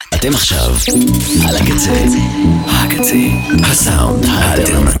אתם עכשיו על הקצה, הקצה, הסאונד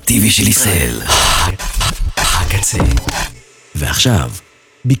האלטרנטיבי של ישראל. הקצה. ועכשיו,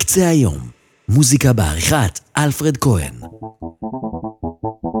 בקצה היום, מוזיקה בעריכת אלפרד כהן.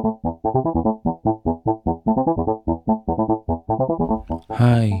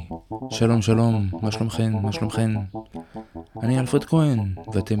 היי, שלום שלום, מה שלומכן, מה שלומכן? אני אלפרד כהן,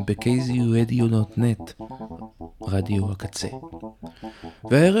 ואתם ב-kzuradio.net, רדיו הקצה.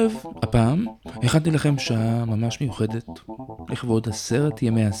 והערב, הפעם, הכנתי לכם שעה ממש מיוחדת לכבוד 10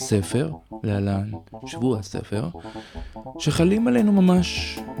 ימי הספר, להלן שבוע הספר, שחלים עלינו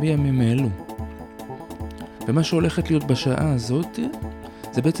ממש בימים אלו. ומה שהולכת להיות בשעה הזאת,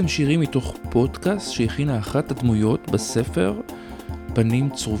 זה בעצם שירים מתוך פודקאסט שהכינה אחת הדמויות בספר פנים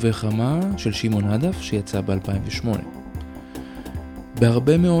צרובי חמה של שמעון הדף שיצא ב-2008.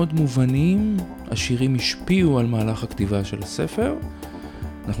 בהרבה מאוד מובנים השירים השפיעו על מהלך הכתיבה של הספר,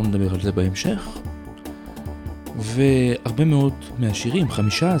 אנחנו נדבר על זה בהמשך, והרבה מאוד מהשירים,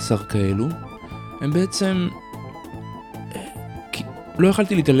 15 כאלו, הם בעצם, לא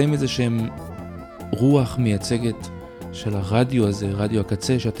יכלתי להתעלם מזה שהם רוח מייצגת של הרדיו הזה, רדיו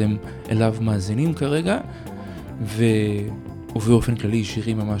הקצה שאתם אליו מאזינים כרגע, ובאופן כללי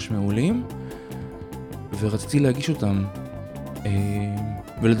שירים ממש מעולים, ורציתי להגיש אותם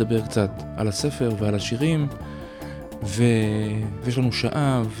ולדבר קצת על הספר ועל השירים, ויש לנו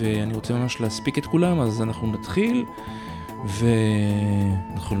שעה ואני רוצה ממש להספיק את כולם, אז אנחנו נתחיל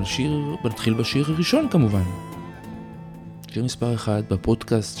ונתחיל בשיר הראשון כמובן. שיר מספר 1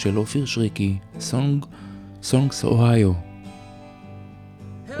 בפודקאסט של אופיר שריקי, Songs Ohio,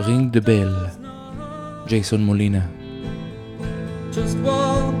 Ring the Bell, ג'ייסון מולינה. Just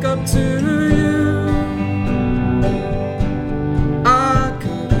walk up to you. I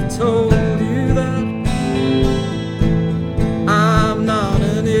could have told you that I'm not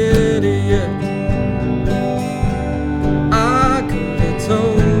an idiot. I could have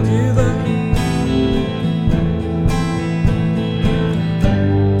told you that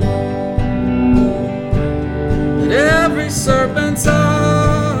every serpent's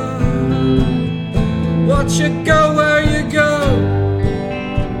eye, watch you go where you go.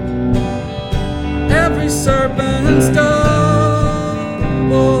 Every serpent's double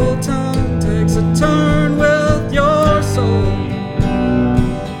tongue takes a turn with your soul.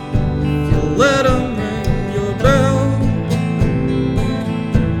 If you let 'em ring your bell,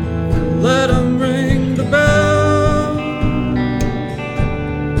 if you let 'em ring the bell,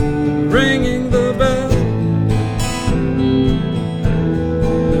 ringing the bell,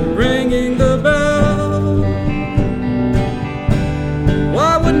 ringing the bell.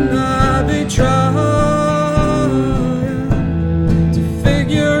 Why wouldn't I be trying to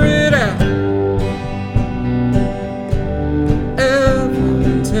figure it out?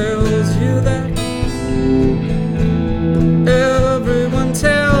 Everyone tells you that. Everyone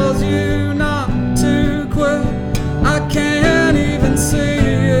tells you not to quit. I can't even see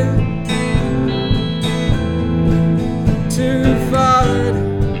it. To fight it.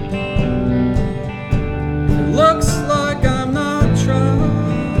 It looks like I'm not trying.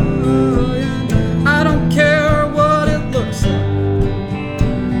 I don't care what it looks like,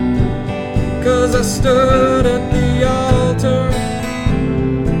 'cause I stood at the altar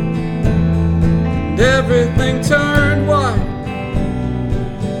and everything turned white.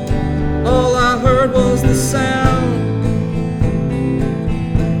 All I heard was the sound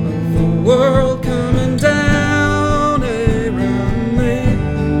of the world coming down around me.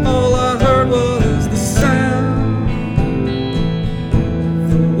 All I heard was the sound of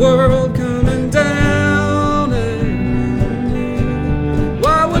the world coming down around me.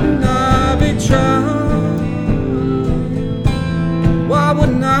 Why wouldn't I be trying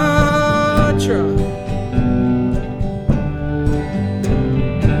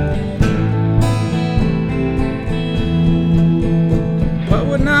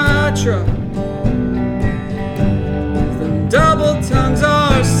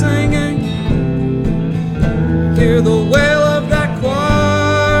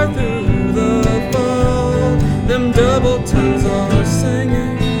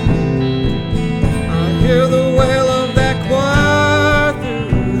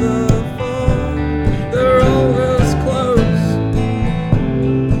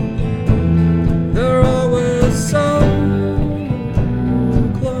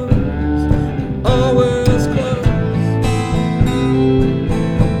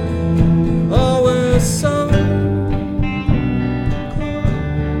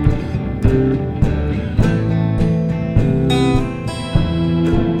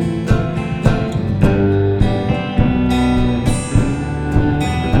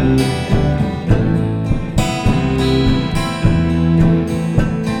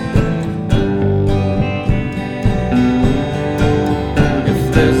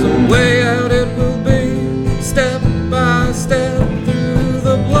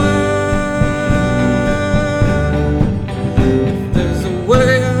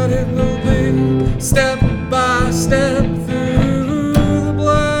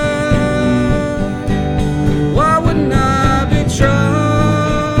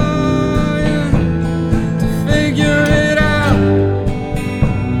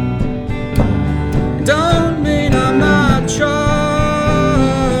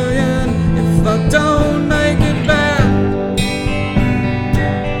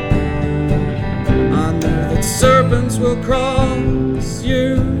will cross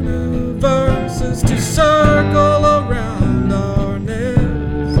universes to circle around our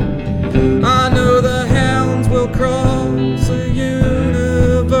necks. I know the hounds will cross a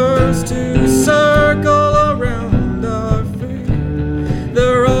universe to circle around our feet.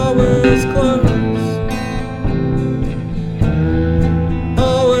 They're always close,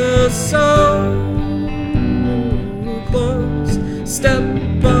 always so close, step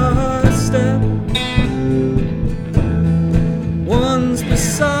by step. One's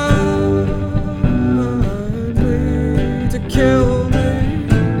beside me to kill me,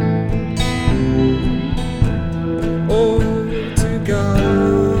 or to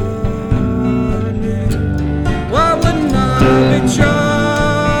guide me. Why wouldn't I be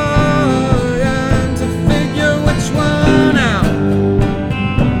trying to figure which one out?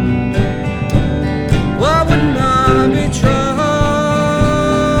 Why wouldn't I be trying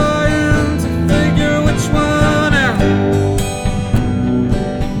to figure which one out?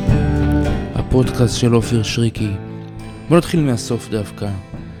 הפודקאסט של אופיר שריקי. בוא נתחיל מהסוף דווקא,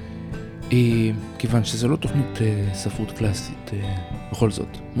 כיוון שזה לא תוכנית ספרות קלאסית, בכל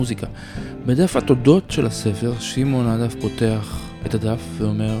זאת, מוזיקה. בדף התודות של הספר, שמעון הדף פותח את הדף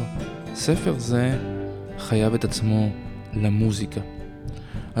ואומר, ספר זה חייב את עצמו למוזיקה.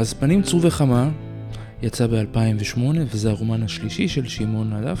 אז פנים צור וחמה יצא ב-2008, וזה הרומן השלישי של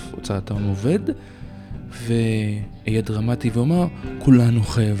שמעון הדף, הוצאת העם עובד, והיה דרמטי ואומר, כולנו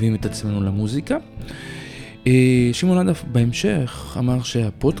חייבים את עצמנו למוזיקה. שמעון הדף בהמשך אמר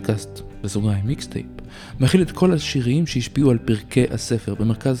שהפודקאסט, בסוגריים מיקסטייפ, מכיל את כל השירים שהשפיעו על פרקי הספר.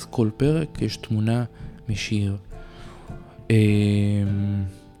 במרכז כל פרק יש תמונה משיר,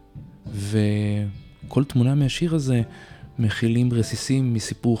 וכל תמונה מהשיר הזה מכילים רסיסים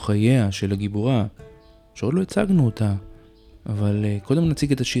מסיפור חייה של הגיבורה, שעוד לא הצגנו אותה, אבל קודם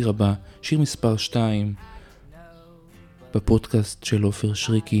נציג את השיר הבא, שיר מספר 2 בפודקאסט של אופיר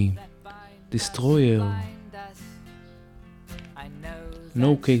שריקי, Destroyer,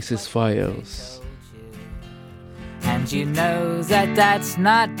 No Cases Fires. And you know that that's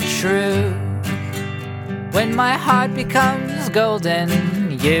not true. When my heart becomes golden,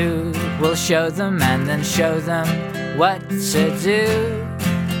 you will show them and then show them what to do.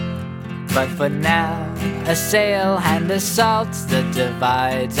 But for now, assail and assault the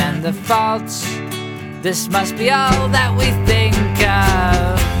divides and the faults. This must be all that we think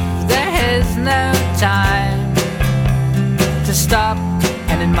of. There is no time to stop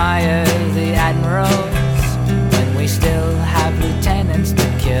and admire the admirals when we still have lieutenants to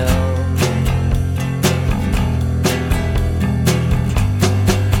kill.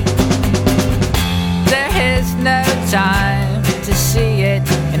 There is no time to see it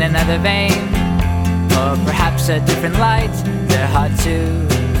in another vein, or perhaps a different light. There are too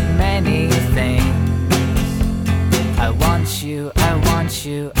many things. I want you, I want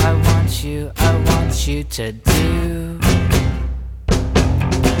you, I want you, I want you to do.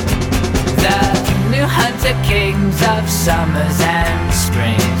 The new hunter kings of summers and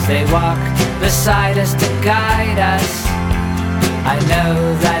springs, they walk beside us to guide us. I know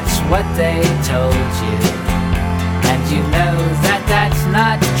that's what they told you, and you know that that's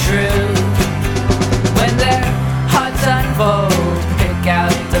not true. When their hearts unfold, pick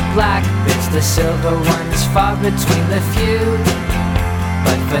out the black bits, the silver ones far between the few.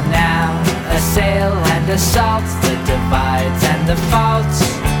 But for now, assail and assault the divides and the faults.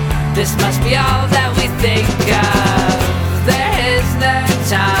 This must be all that we think of. There is no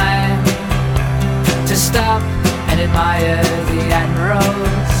time to stop and admire the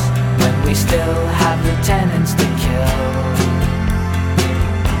admirals when we still have lieutenants to kill.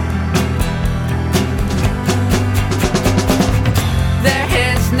 There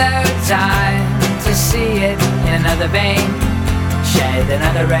is no time to see it in another vein, shed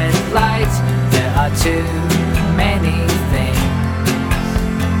another red light. There are too many things.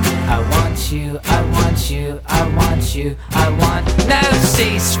 I want you, I want you, I want you, I want no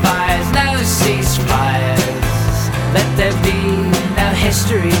ceasefires, no ceasefires. Let there be no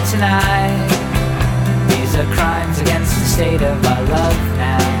history tonight. These are crimes against the state of our love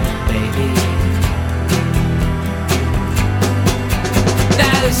now, baby.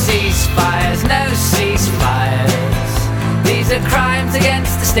 No ceasefires, no ceasefires. These are crimes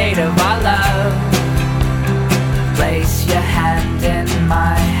against the state of our love. Place your hand in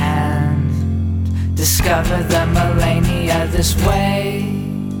my hand. Discover the millennia this way.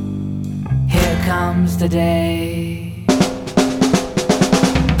 Here comes the day.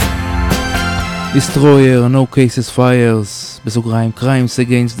 Destroyer, No Cases Fires, בסוגריים, Crimes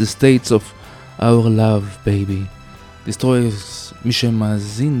Against the States of Our Love, Baby. Destroyers, מי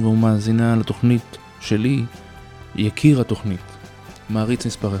שמאזין ומאזינה לתוכנית שלי, יקיר התוכנית, מעריץ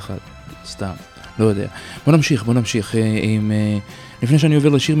מספר 1, סתם, לא יודע. בוא נמשיך עם, לפני שאני עובר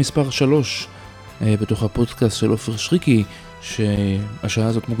לשיר מספר 3 בתוך הפודקאסט של עופר שריקי, שהשעה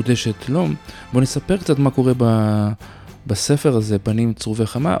הזאת מוקדשת לו. בוא נספר קצת מה קורה בספר הזה, פנים צרובי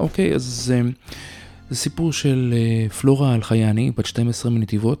חמה. אוקיי, אז זה סיפור של פלורה אלחייני, בת 12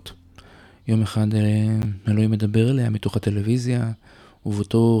 מנתיבות. יום אחד אלוהים מדבר אליה מתוך הטלוויזיה,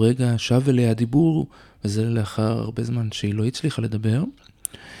 ובאותו רגע שב אליה הדיבור, וזה לאחר הרבה זמן שהיא לא הצליחה לדבר.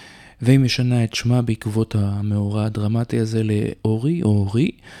 והיא משנה את שמה בעקבות המאורע הדרמטי הזה לאורי או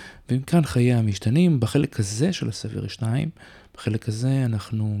אורי, ומכאן חייה משתנים. בחלק הזה של הספר 2, בחלק הזה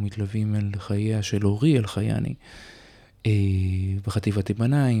אנחנו מתלווים אל חייה של אורי אלחייני, בחטיבת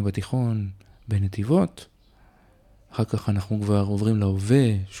הביניים, בתיכון, בנתיבות. אחר כך אנחנו כבר עוברים להווה,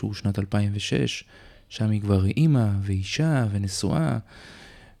 שהוא שנת 2006, שם היא כבר אימא ואישה ונשואה,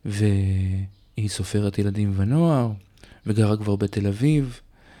 והיא סופרת ילדים ונוער, וגרה כבר בתל אביב.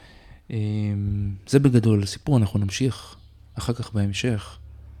 זה בגדול סיפור, אנחנו נמשיך אחר כך בהמשך.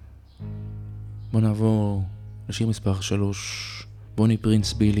 בוא נעבור לשיר מספר 3, בוני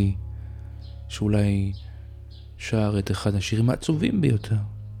פרינס בילי, שאולי שר את אחד השירים העצובים ביותר,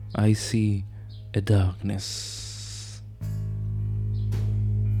 I See a Darkness.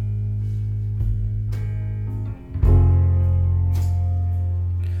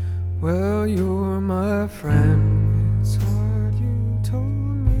 Well, you're my friend, it's what you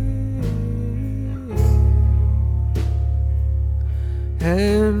told me.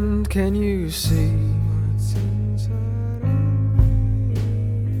 And can you see what's inside of me?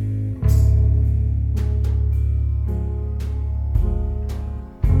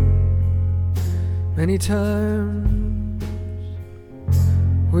 Many times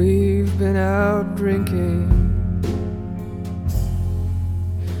we've been out drinking,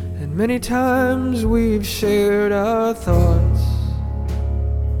 many times we've shared our thoughts.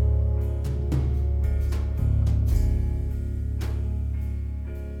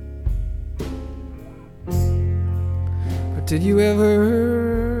 But did you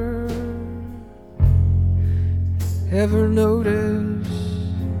ever notice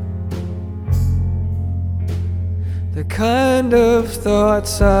the kind of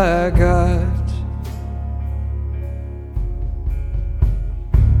thoughts I got?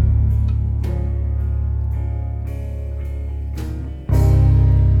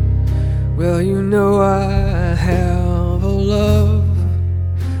 Well, you know I have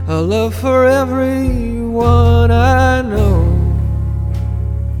a love for everyone I know.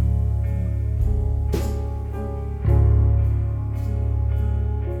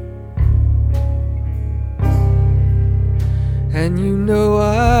 And you know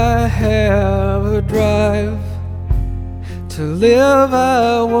I have a drive to live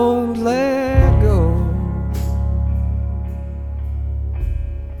I won't let go.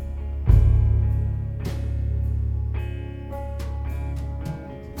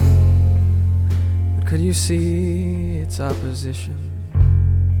 Could you see its opposition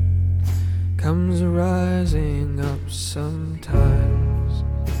comes rising up sometimes?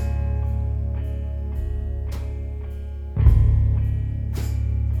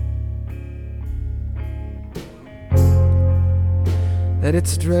 That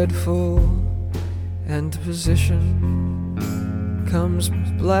its dreadful antiposition comes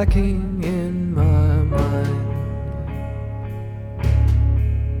blacking in my mind.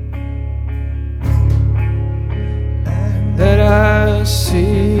 That I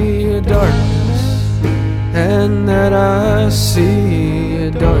see a darkness, and that I see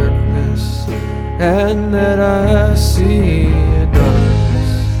a darkness, and that I see a darkness,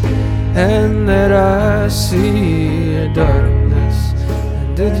 and that I see a darkness.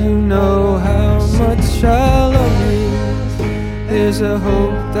 And did you know how much I love you? There's a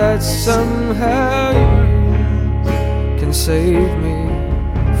hope that somehow you can save me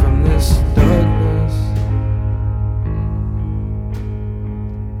from this darkness.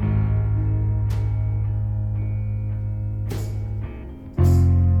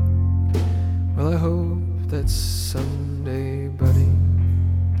 Well, I hope that someday, buddy,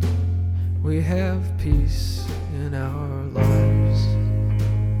 we have peace in our lives,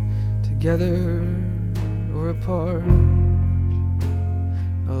 together or apart,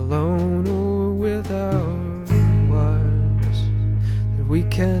 alone or with our wives, that we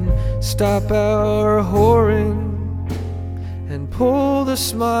can stop our whoring and pull the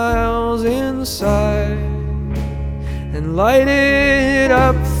smiles inside and light it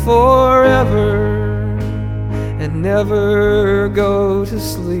up forever and never go to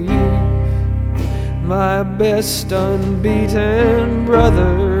sleep. My best unbeaten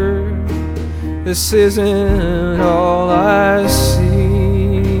brother, this isn't all I see.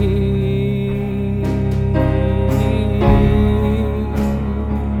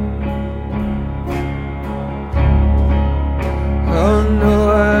 Oh no,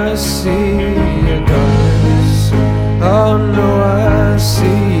 I see a darkness. Oh no, I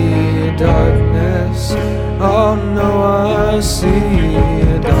see a darkness. Oh no, I see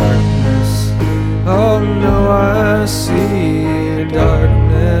a darkness. Oh no, I see a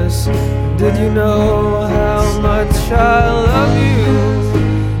darkness. Did you know how much I love you?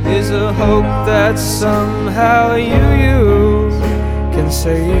 Is a hope that somehow you can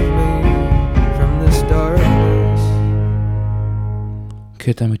save me from this darkness.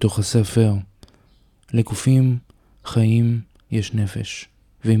 קטע מתוך הספר. לגופים חיים יש נפש,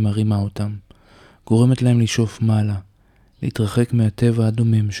 והיא מרימה אותם, גורמת להם לשאוף מעלה, להתרחק מהטבע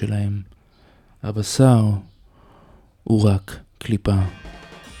הדומם שלהם. הבשר הוא רק קליפה.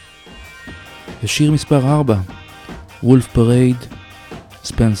 ושיר מספר 4, וולף פרייד,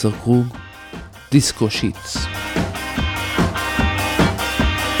 ספנסר קרוג, דיסקו שיטס.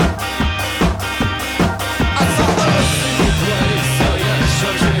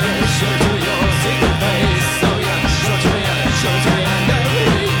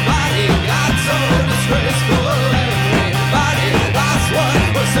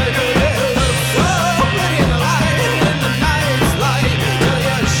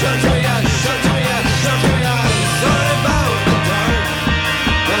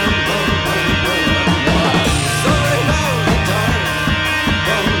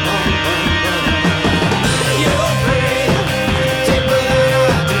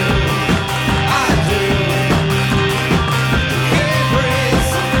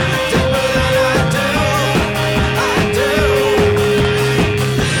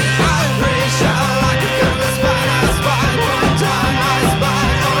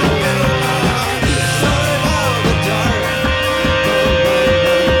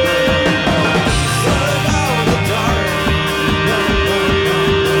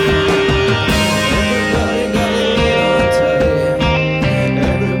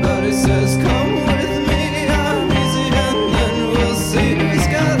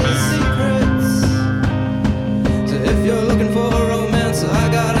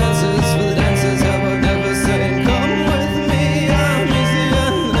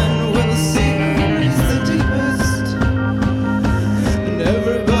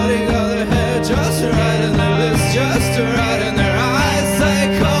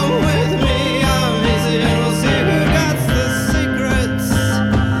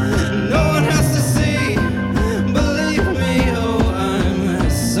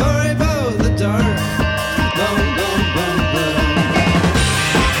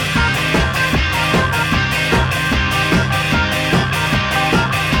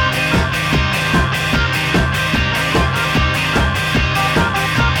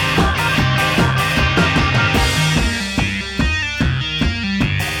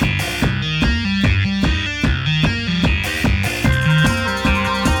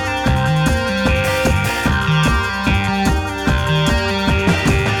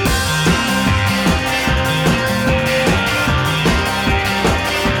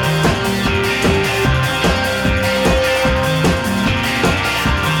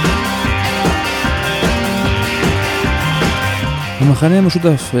 המחנה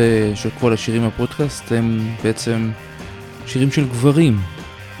המשותף של כל השירים בפודקאסט הם בעצם שירים של גברים.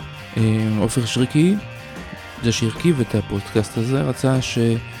 עופר שריקי, זה שהרכיב את הפודקאסט הזה, רצה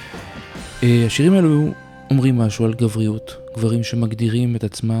שהשירים האלו אומרים משהו על גבריות. גברים שמגדירים את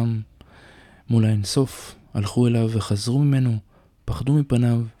עצמם מול האינסוף, הלכו אליו וחזרו ממנו, פחדו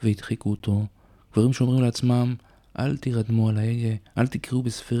מפניו והדחיקו אותו. גברים שאומרים לעצמם, אל תירדמו על ההגה, אל תקראו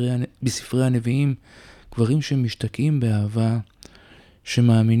בספרי הנביאים. גברים שמשתקעים באהבה,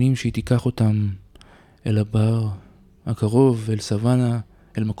 שמאמינים שהיא תיקח אותם אל הבר הקרוב, אל סוואנה,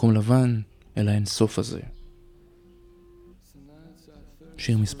 אל מקום לבן, אל האינסוף הזה.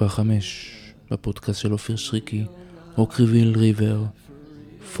 שיר מספר 5 בפודקאסט של אופיר שריקי, אוקריוויל ריבר,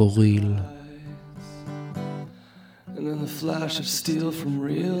 for real. And then the flash of steel from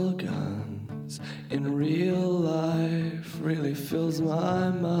real guns in real life really fills my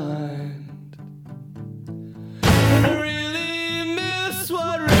mind. And I really miss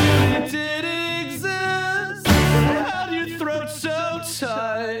what really did exist. Had your throat so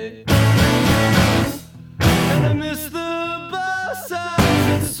tight. And I miss the bus as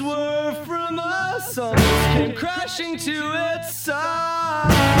it swerved from us, almost came crashing to its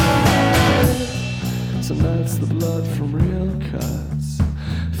side. Tonight's the blood from real cuts.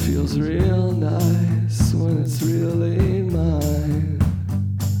 Feels real nice when it's really mine.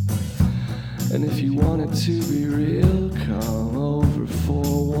 And if you want it to be real, come over for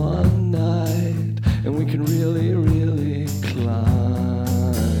one night, and we can really, really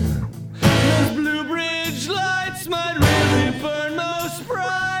climb. Those Blue Bridge lights might really burn most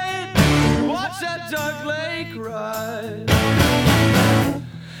bright. Watch that dark lake ride.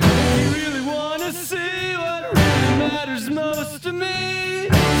 If you really want to see what really matters most to me,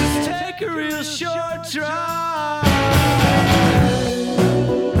 just take a real short drive.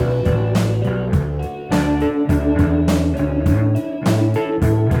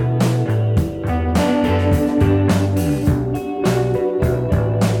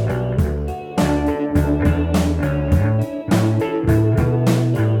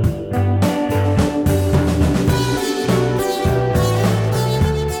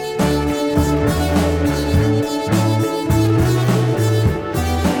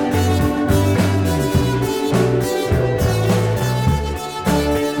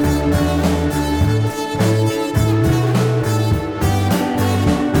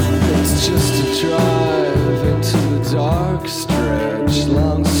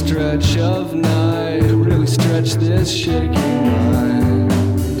 Of night, really stretch this shaking mind.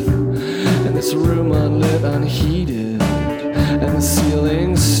 And this room unlit, unheated, and the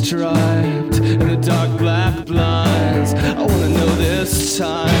ceiling striped, and the dark black blinds. I wanna know this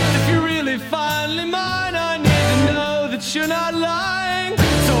time, if you're really finally mine, I need to know that you're not lying.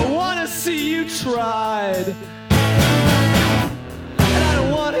 So I wanna see you tried, and I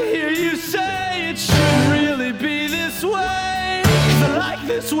don't wanna hear you say it shouldn't really be this way. I like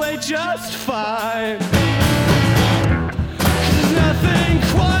this way just fine. 'Cause there's nothing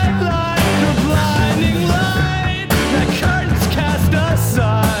quite like the blinding light that curtains cast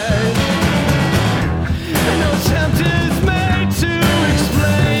aside, and no attempt is made to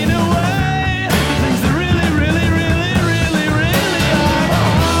explain away the things that really, really, really, really, really are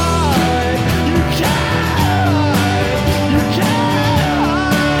hard. You can't hide, you can't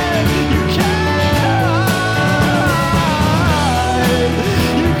hide, you can't hide.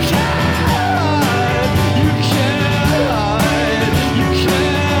 You can't hide, you can't hide, you can't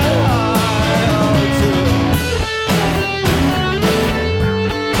hide.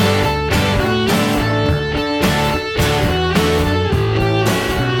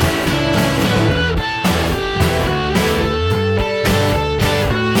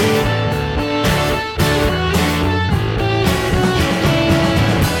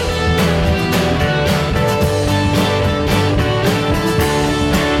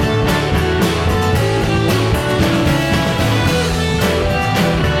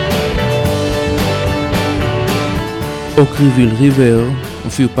 אוקריוויל ריבר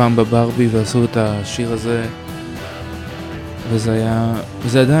הופיעו פעם בברבי ועשו את השיר הזה,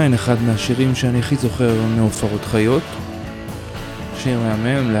 וזה עדיין אחד מהשירים שאני הכי זוכר מהופעות חיות. שיר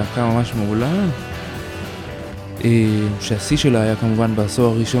מהמם, להקה ממש מעולה, שהשיא שלה היה כמובן בעשור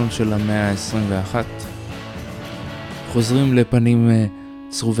הראשון של המאה ה-21. חוזרים לפנים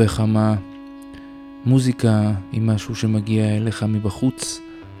צרובי חמה, מוזיקה היא משהו שמגיע אליך מבחוץ,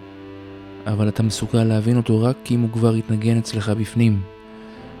 אבל אתה מסוגל להבין אותו רק אם הוא כבר יתנגן אצלך בפנים.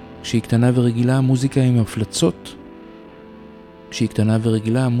 כשהיא קטנה ורגילה, המוזיקה היא מפלצות. כשהיא קטנה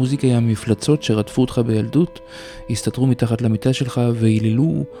ורגילה, המוזיקה היא המפלצות שרדפו אותך בילדות, הסתתרו מתחת למיטה שלך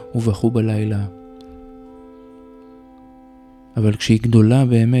והיללו ובכו בלילה. אבל כשהיא גדולה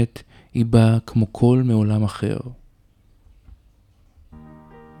באמת, היא באה כמו קול מעולם אחר.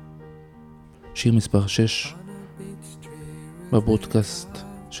 שיר מספר 6 בברודקאסט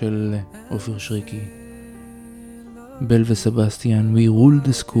של אופיר שריקי, בל וסבסטיאן, We Rule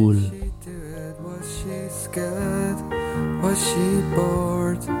the School. Was she scared? Was she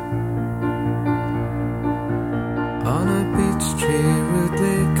bored? On a beech tree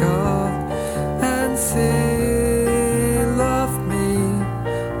rudely carved, and say, love me.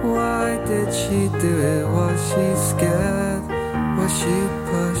 Why did she do it? Was she scared? Was she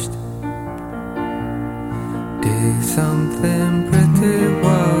pushed? Do something pretty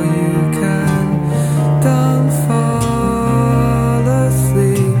while you can. Don't fall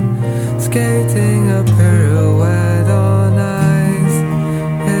asleep. Skating a pirouette on ice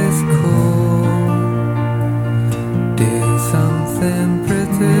is cool. Do something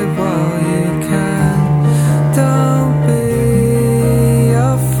pretty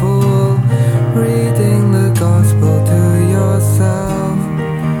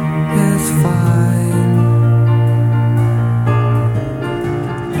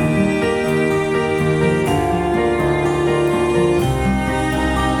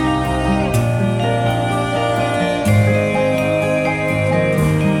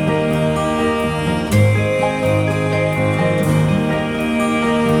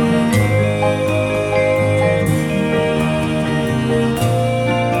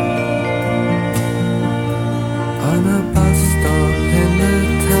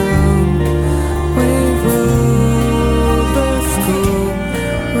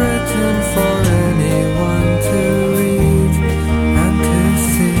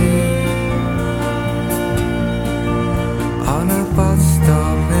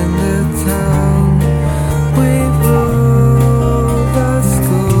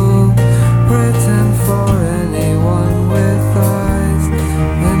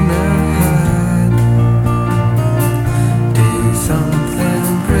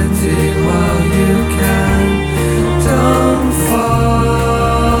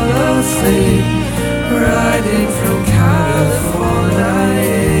sleep, riding from California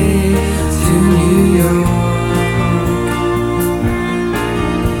to New York.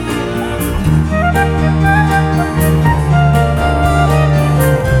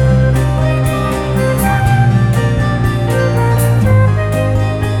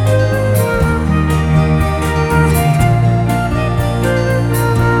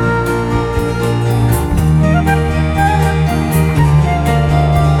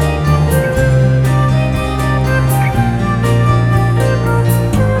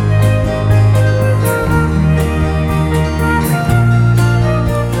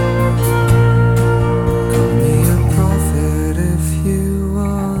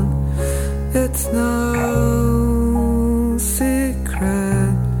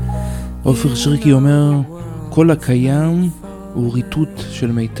 עופר שריקי אומר, כל הקיים הוא ריטוט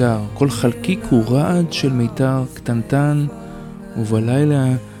של מיתר, כל חלקיק הוא רעד של מיתר קטנטן, ובלילה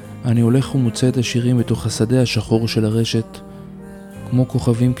אני הולך ומוצא את השירים בתוך השדה השחור של הרשת, כמו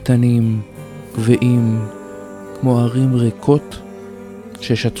כוכבים קטנים, גבעים, כמו ערים ריקות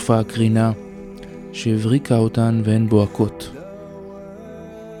ששטפה הקרינה, שהבריקה אותן והן בועקות.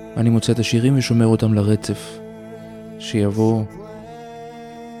 אני מוצא את השירים ושומר אותם לרצף, שיבוא.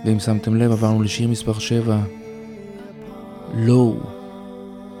 ואם שמתם לב, עברנו לשיר מספר 7, Low.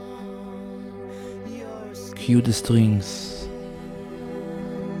 Cue the strings.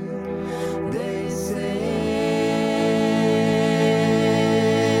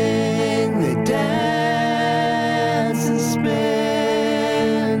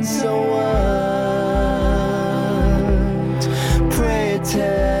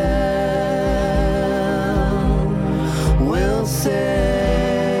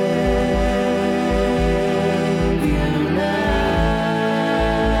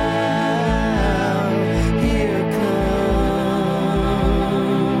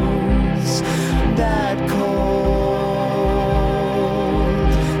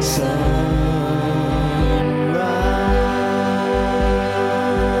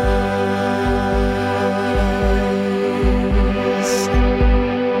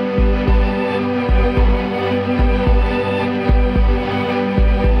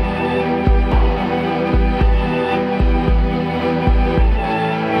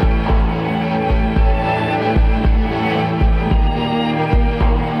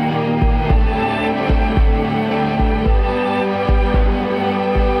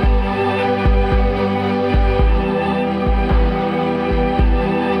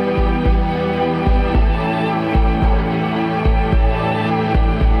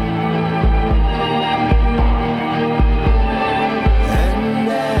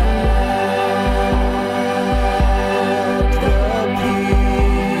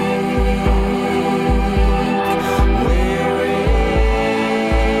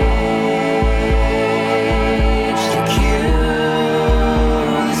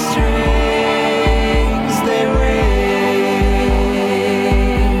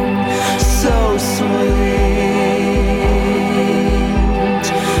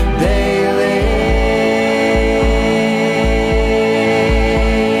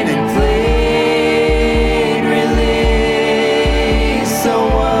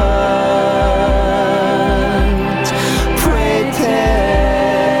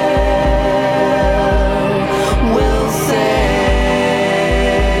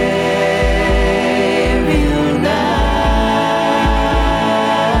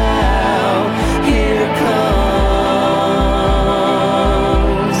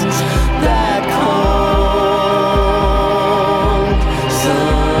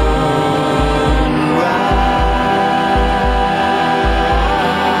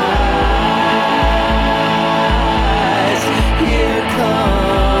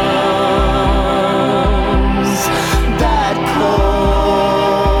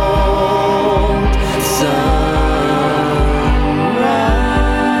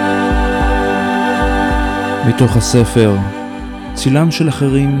 מתוך הספר, צילם של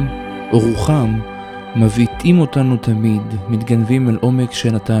אחרים או רוחם מבעיטים אותנו תמיד, מתגנבים אל עומק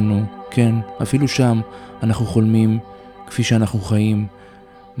שנתנו, כן, אפילו שם אנחנו חולמים כפי שאנחנו חיים,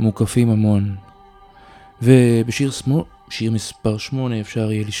 מוקפים המון. ובשיר שיר מספר 8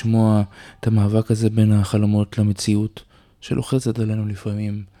 אפשר יהיה לשמוע את המאבק הזה בין החלומות למציאות שלוחצת עלינו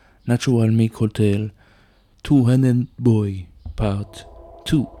לפעמים. Natural Meek Hotel, Two-Handed Boy, Part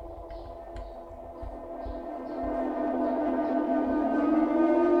 2.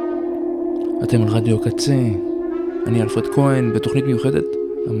 אתם על רדיו הקצה, אני אלפרד כהן, בתוכנית מיוחדת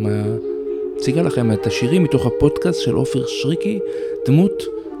מציגה לכם את השירים מתוך הפודקאסט של עופר שריקי, דמות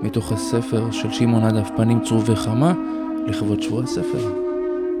מתוך הספר של שמעון עדף, פנים צרובי חמה, לכבוד שבוע הספר.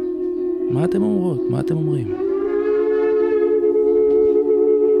 מה אתם אומרות? מה אתם אומרים?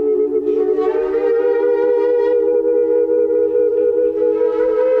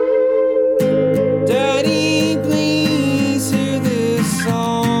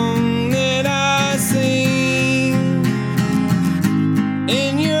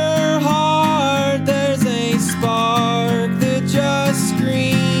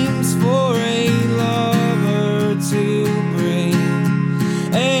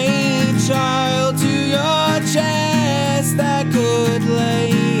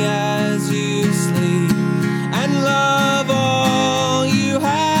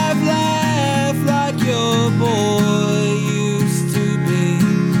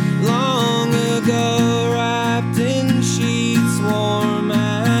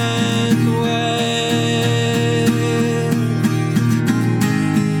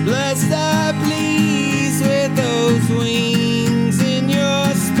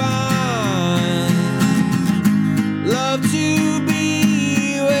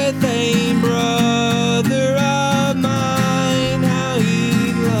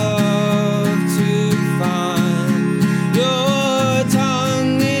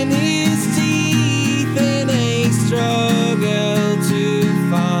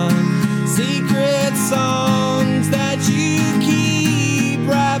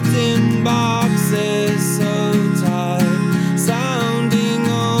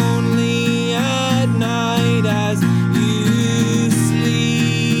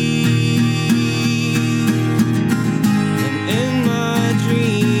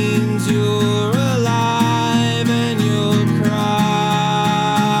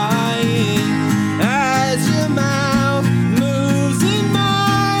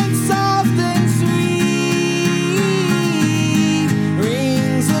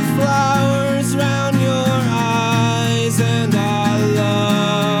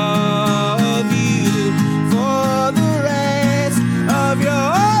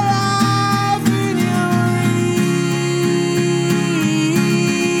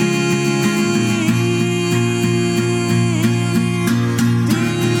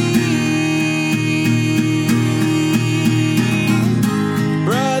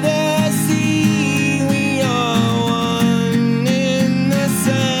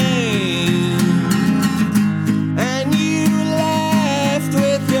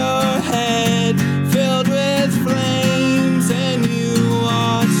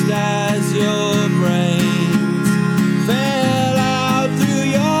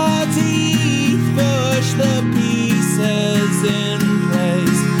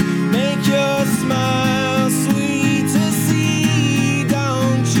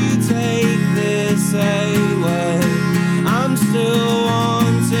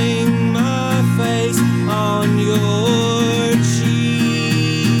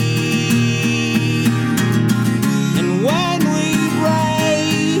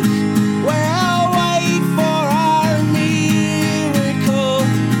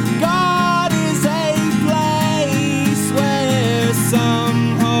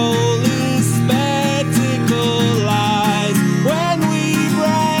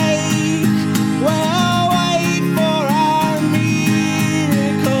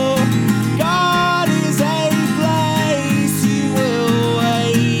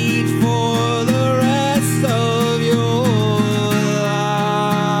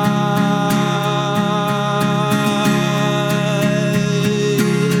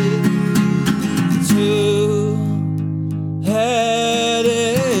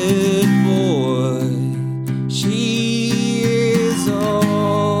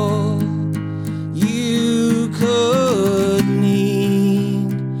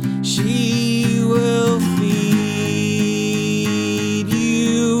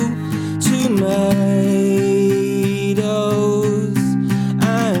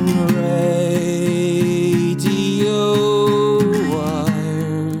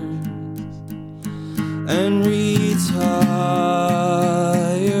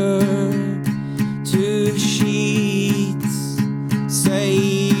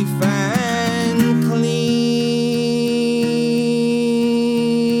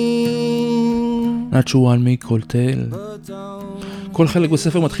 Natural מקולטל. כל חלק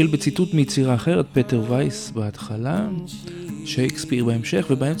בספר מתחיל בציטוט מיצירה אחרת, פטר וייס בהתחלה, שייקספיר בהמשך,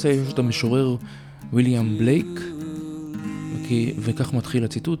 ובאמצע יש את המשורר ויליאם בלייק, וכך מתחיל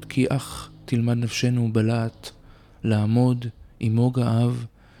הציטוט: כי אך תלמד נפשנו בלעת לעמוד עמו גאב,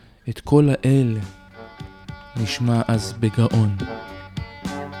 את כל האל נשמע אז בגאון.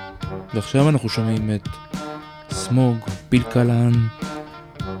 ועכשיו אנחנו שומעים את סמוג, פילקלן,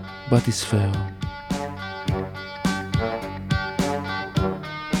 בטיספר.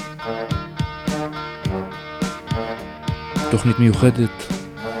 תוכנית מיוחדת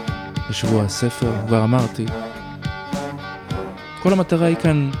לשבוע הספר, כבר אמרתי. כל המטרה היא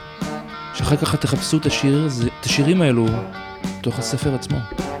כאן שאחר כך תחפשו את השירים האלו בתוך הספר עצמו.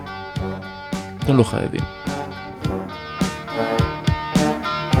 אתם לא חייבים.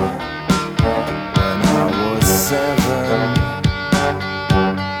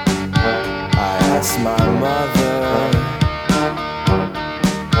 My mother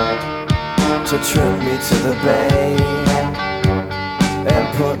to trip me to the bay and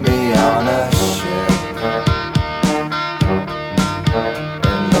put me on a ship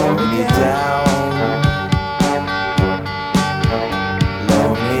and lower me down,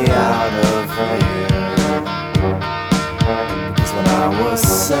 lower me out of here. Because when I was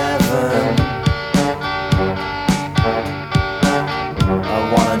 7, I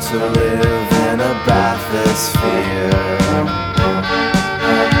wanted to live in a bathysphere.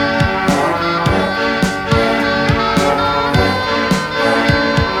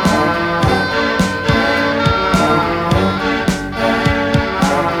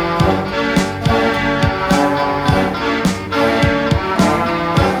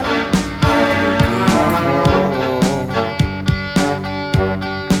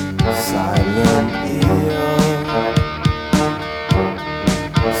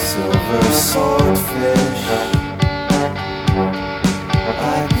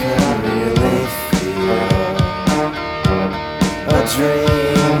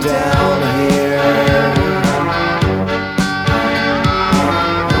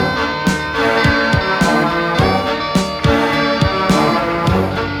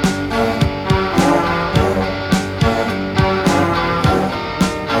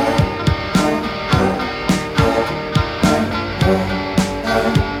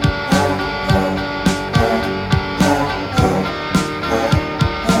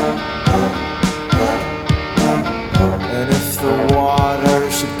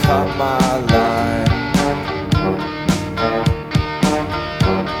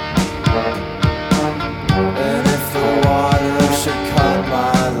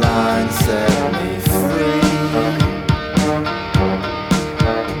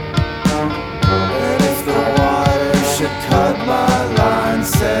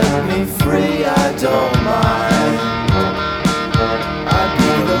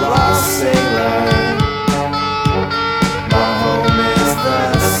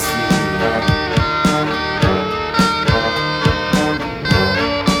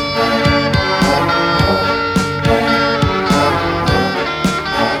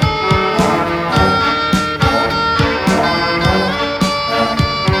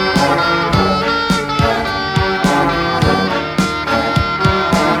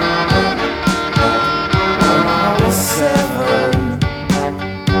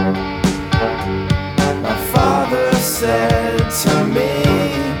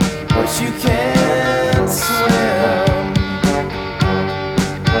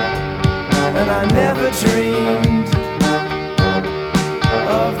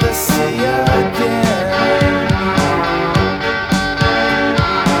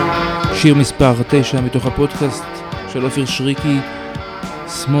 שיר מספר 9 מתוך הפודקאסט של אופיר שריקי,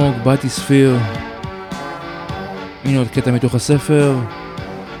 סמוג בטיספיר. הנה עוד קטע מתוך הספר.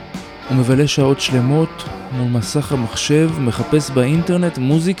 הוא מבלה שעות שלמות מול מסך המחשב, מחפש באינטרנט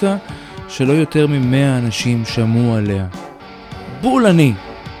מוזיקה שלא יותר מ100 אנשים שמעו עליה. בול אני!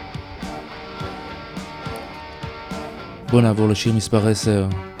 בואו נעבור לשיר מספר 10.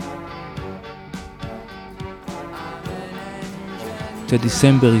 The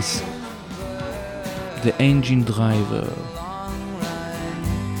Decemberis, The Engine Driver.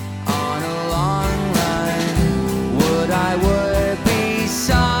 On a long run, would I work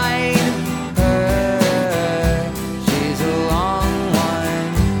beside her? She's a long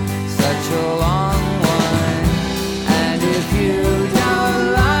one, such a long one. And if you don't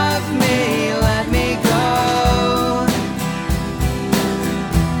love me, let me go.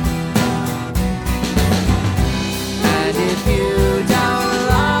 And if you don't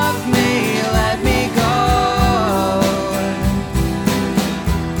love me, let me go.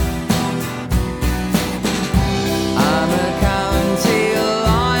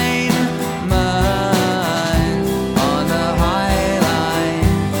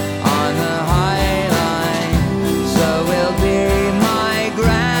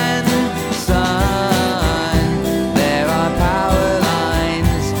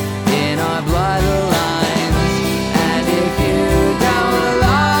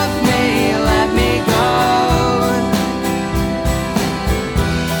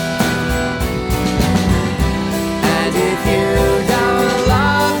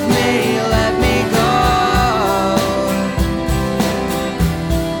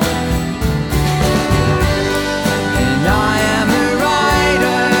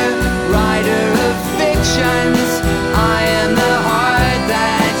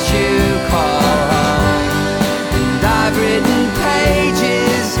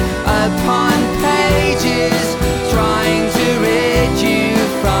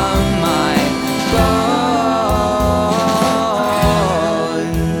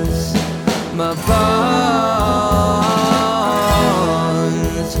 my bones,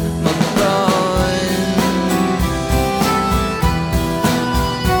 my bones.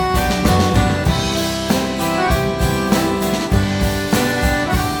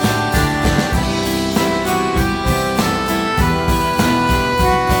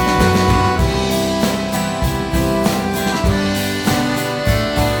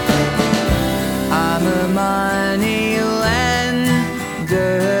 I'm a money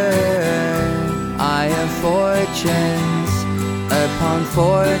lender, I have fortunes upon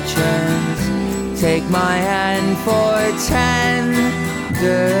fortunes. Take my hand for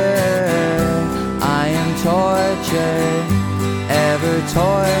tender, I am tortured, ever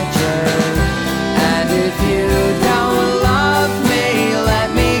tortured. And if you don't love me, let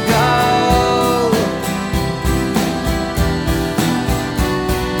me go.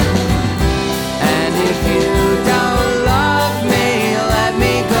 And if you don't love me, let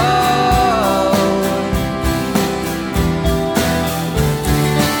me go.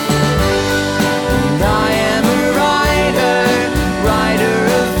 And I am a writer, writer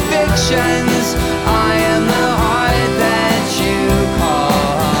of fictions. I am the heart that you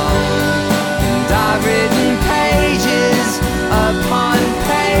call home. And I've written pages upon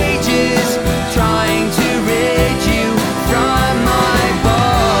pages, trying to rid you from my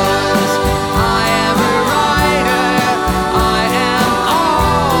bones. I am a writer, I am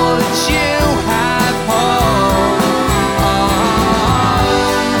all that you have home.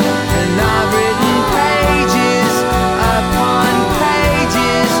 And I've written pages upon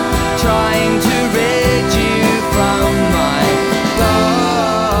pages, trying to rid you from my bones,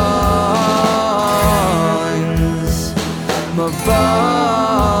 my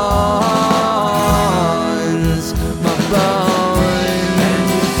bones, my bones. And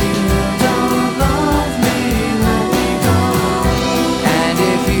if you don't love me, let me go. And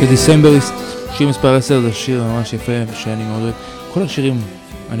if you בדיסמבריסט, שיר מספר 10, זה שיר ממש יפה שאני מאוד אוהב. כל השירים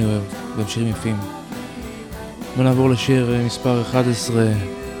אני אוהב, והם שירים יפים. ונעבור לשיר מספר 11,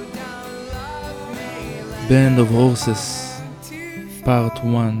 Band of Horses, Part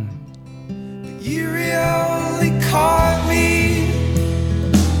 1. You really caught me.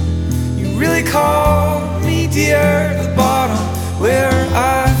 You really caught me, dear, to the bottom where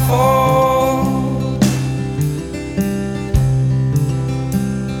I fall.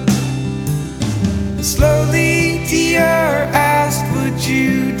 Slowly, dear, asked, would you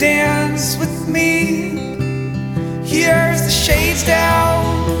dance with me? Here's the shades down,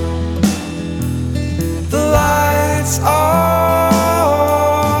 the lights off.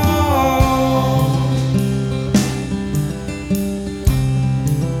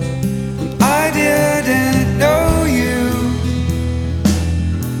 When I didn't know you,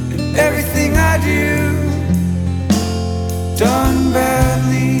 and everything I do done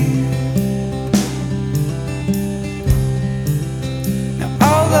badly. Now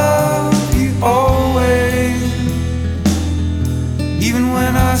I'll love you always, even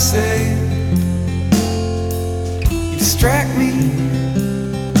when I say you distract me.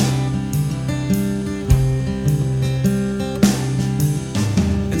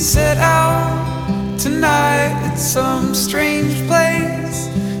 And set out tonight at some strange place.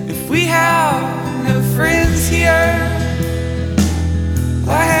 If we have no friends here,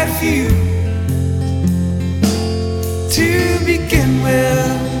 I had few to begin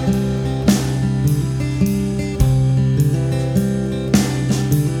with.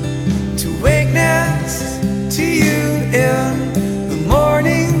 To wake next to you in the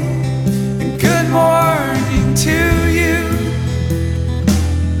morning, and good morning to you.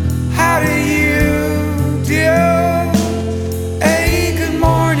 How do you do? A good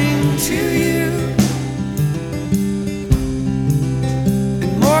morning to you.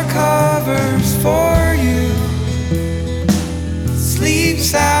 And more covers for you. Sleep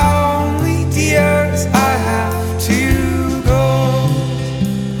soundly, dears, I have to go.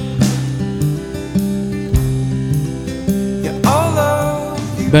 Yeah, all of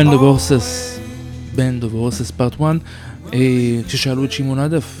you. Band of Horses, Band of Horses Part 1. כששאלו את שמעון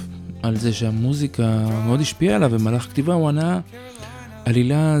עדף על זה שהמוזיקה מאוד השפיעה עליו במהלך כתיבה, הוא ענה,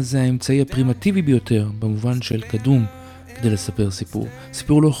 עלילה זה האמצעי הפרימטיבי ביותר במובן של קדום כדי לספר סיפור.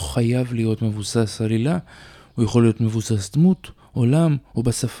 סיפור לא חייב להיות מבוסס עלילה, הוא יכול להיות מבוסס דמות, עולם או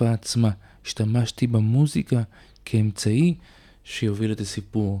בשפה עצמה. השתמשתי במוזיקה כאמצעי שיוביל את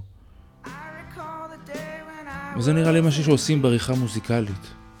הסיפור. וזה נראה לי משהו שעושים בעריכה מוזיקלית,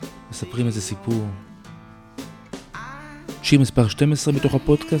 מספרים איזה סיפור. שיר מספר 12 בתוך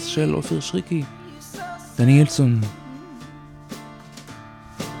הפודקאסט של אופיר שריקי, דניאלסון.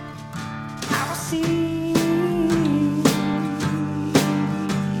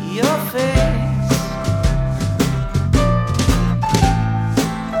 Your face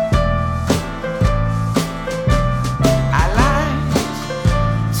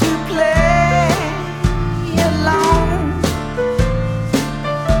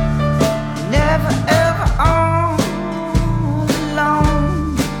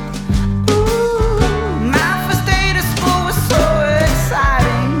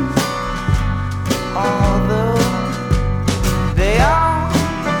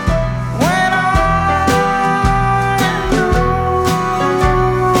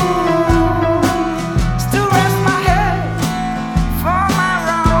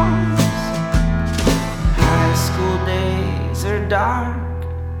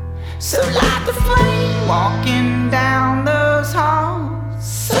So light the flame, walking down those halls.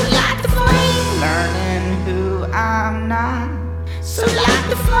 So light the flame, learning who I'm not. So light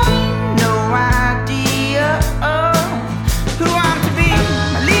the flame, no idea of who I'm to be.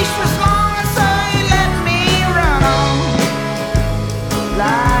 My leash was long and so you let me run on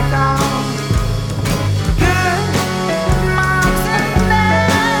like all good moms and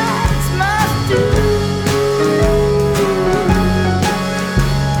dads must do.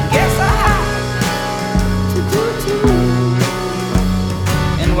 Guess I have to do too.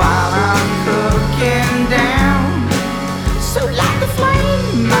 And while I'm cooking down, so light the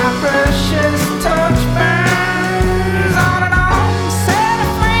flame, my precious torch burns on and on. Set a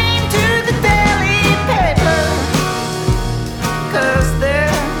flame to the daily paper, 'cause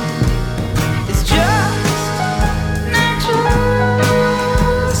there is just no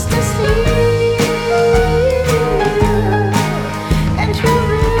justice here. And who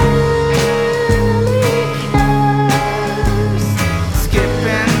really cares?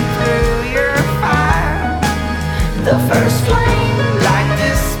 Skipping through your fire, the first flame, like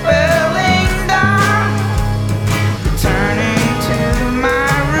this spelling dot, returning to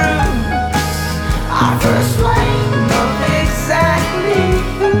my roots. Our first flame of exactly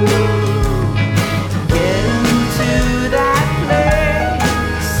who. Getting to that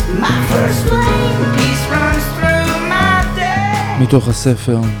place, my first flame, peace runs through my day. מתוך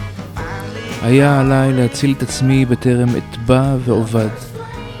הספר היה עליי להציל את עצמי בטרם אטבע ועובד,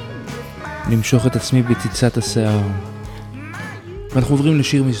 למשוך את עצמי בציצת השיער. ואנחנו עוברים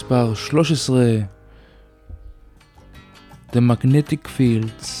לשיר מספר 13, The Magnetic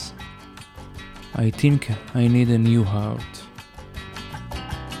Fields, I think I need a new heart.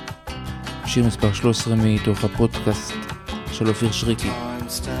 שיר מספר 13 מתוך הפודקאסט של אופיר שריקי. Time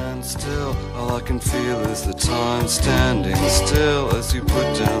stands still, all I can feel is the time standing still as you put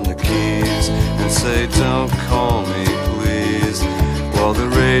down the keys and say don't call me please while the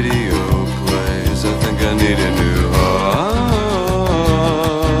radio plays. I think I need a new heart.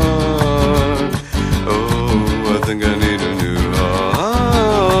 Oh, I think I need a new heart. Oh.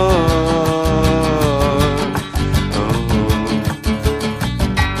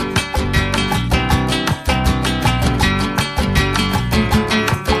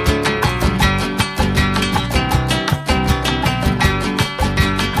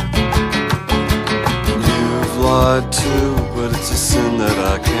 You've lied too, but it's a sin that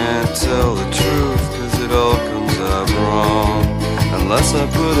I can't tell the truth, 'cause it all comes out wrong unless I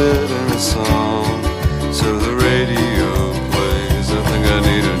put it in a song. So the radio plays, I think I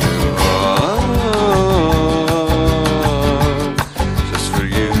need a new heart. Just for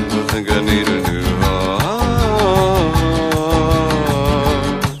you, I think I need a new heart.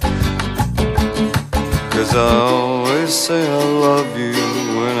 'Cause I always say I love you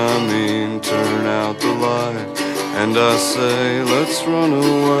when I mean turn out the light. And I say let's run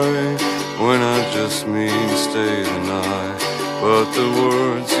away when I just mean stay the night. But the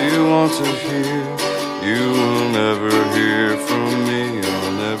words you want to hear, you will never hear from me.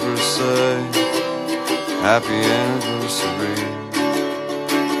 I'll never say happy anniversary.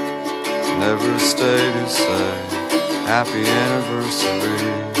 Never stay to say happy anniversary.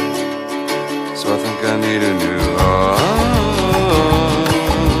 So I think I need a new heart.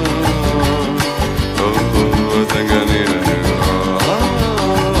 Oh, I think I need a new heart.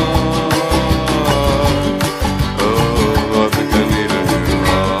 Oh, I think I need a new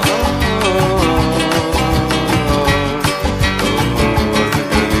heart. Oh, I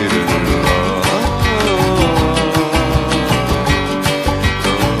think I need a new heart.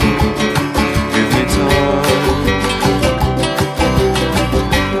 Oh, give me time.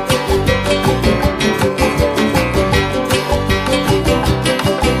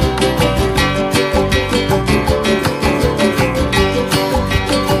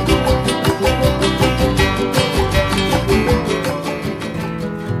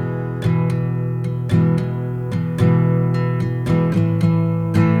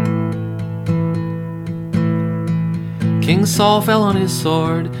 King Saul fell on his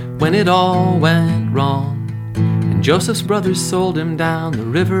sword when it all went wrong, and Joseph's brothers sold him down the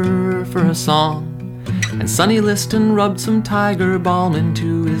river for a song. And Sonny Liston rubbed some tiger balm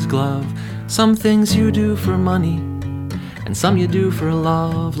into his glove. Some things you do for money, and some you do for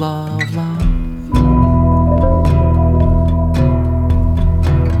love, love, love.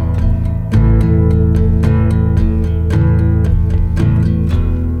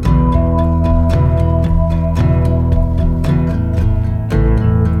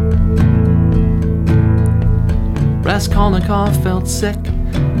 Raskolnikov felt sick,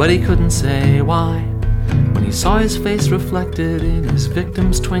 but he couldn't say why. When he He saw his face reflected in his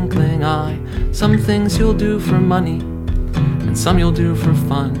victim's twinkling eye. Some things you'll do for money, and some you'll do for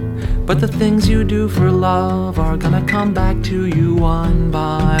fun. But the things you do for love are gonna come back to you one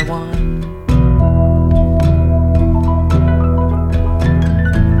by one.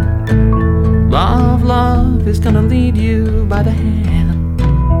 Love, love is gonna lead you by the hand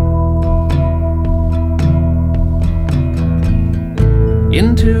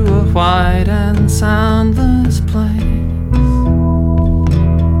into a white and soundless place.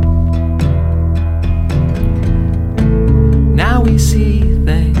 Now we see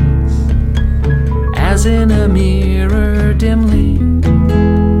things as in a mirror dimly.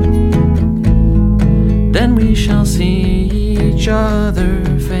 Then we shall see each other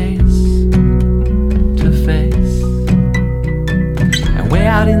face to face. And way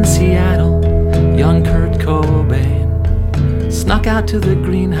out in Seattle, young Kurt Cobain snuck out to the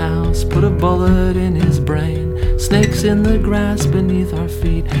greenhouse, put a bullet in his brain. Snakes in the grass beneath our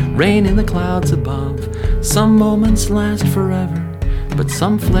feet, rain in the clouds above. Some moments last forever, but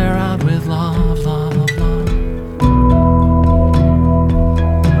some flare out with love, love, love.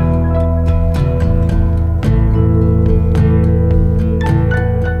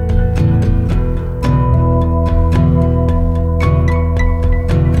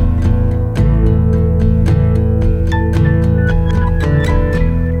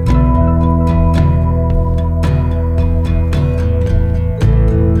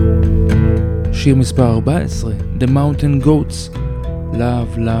 שיר מספר 14, The Mountain Goats,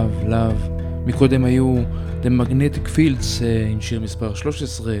 Love, Love, Love. מקודם היו The Magnetic Fields עם שיר מספר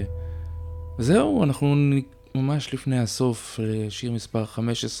 13. וזהו, אנחנו ממש לפני הסוף, שיר מספר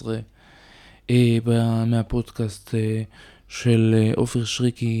 15 מהפודקאסט של אופיר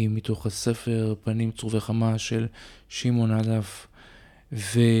שריקי מתוך הספר פנים צרובי חמה של שמעון עדף.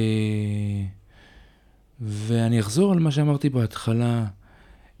 ואני אחזור על מה שאמרתי בהתחלה.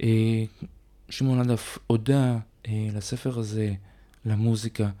 שמעון עדף הודע לספר הזה,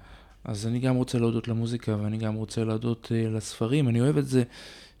 למוזיקה. אז אני גם רוצה להודות למוזיקה, ואני גם רוצה להודות לספרים. אני אוהב את זה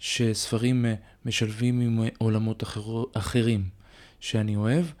שספרים משלבים עם עולמות אחרים שאני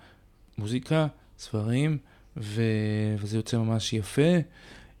אוהב. מוזיקה, ספרים, וזה יוצא ממש יפה.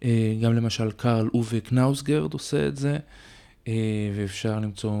 גם למשל קרל אובה קנאוסגרד עושה את זה, ואפשר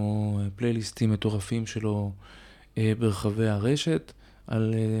למצוא פלייליסטים מטורפים שלו ברחבי הרשת.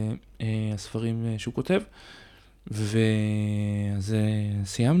 על הספרים שהוא כותב. ואז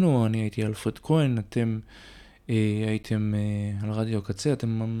סיימנו, אני הייתי אלפרד כהן, אתם הייתם על רדיו הקצה, אתם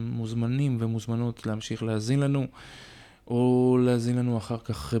מוזמנים ומוזמנות להמשיך להאזין לנו, או להאזין לנו אחר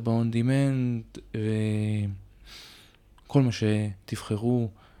כך ב-on demand, וכל מה שתבחרו,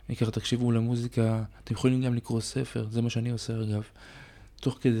 העיקר תקשיבו למוזיקה, אתם יכולים גם לקרוא ספר, זה מה שאני עושה אגב,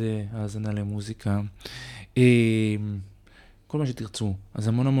 תוך כדי האזנה למוזיקה. כל מה שתרצו. אז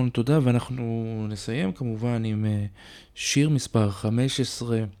המון המון תודה, ואנחנו נסיים כמובן עם שיר מספר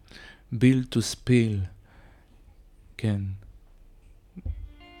 15, Build to Spill. כן.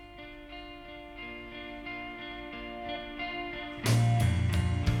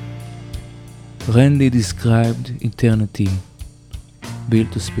 Randy described eternity.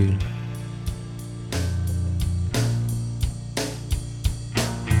 Build to Spill.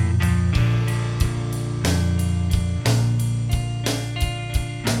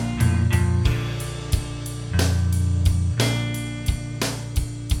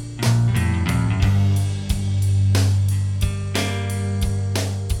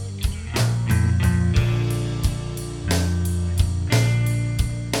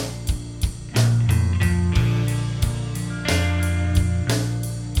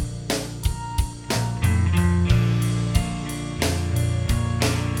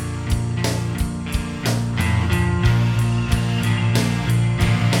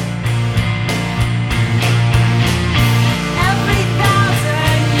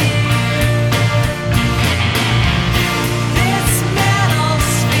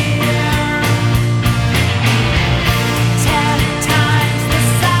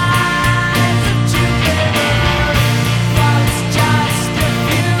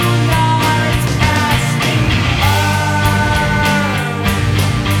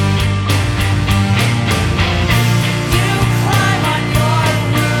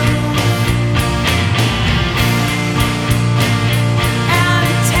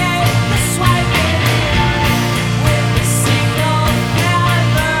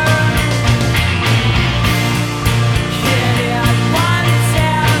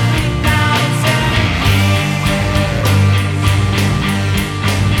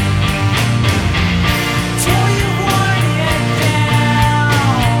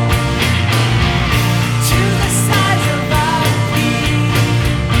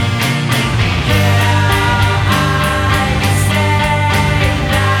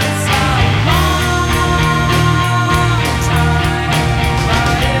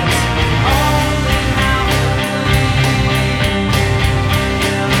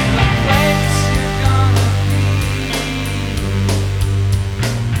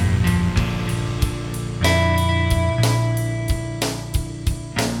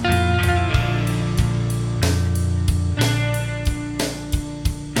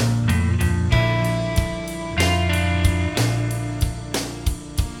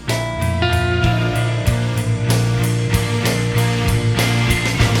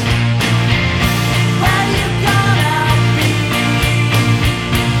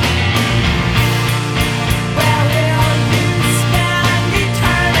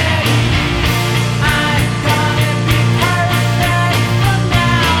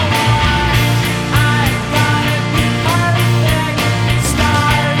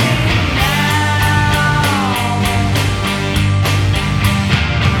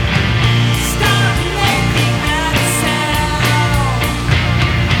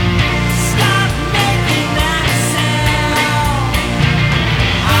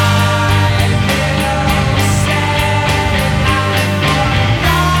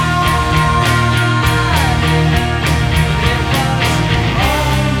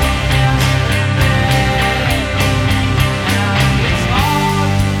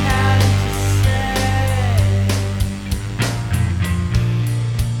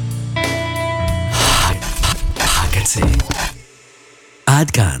 הקצה.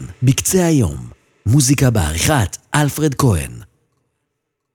 עד כאן, בקצה היום. מוזיקה בעריכת אלפרד כהן.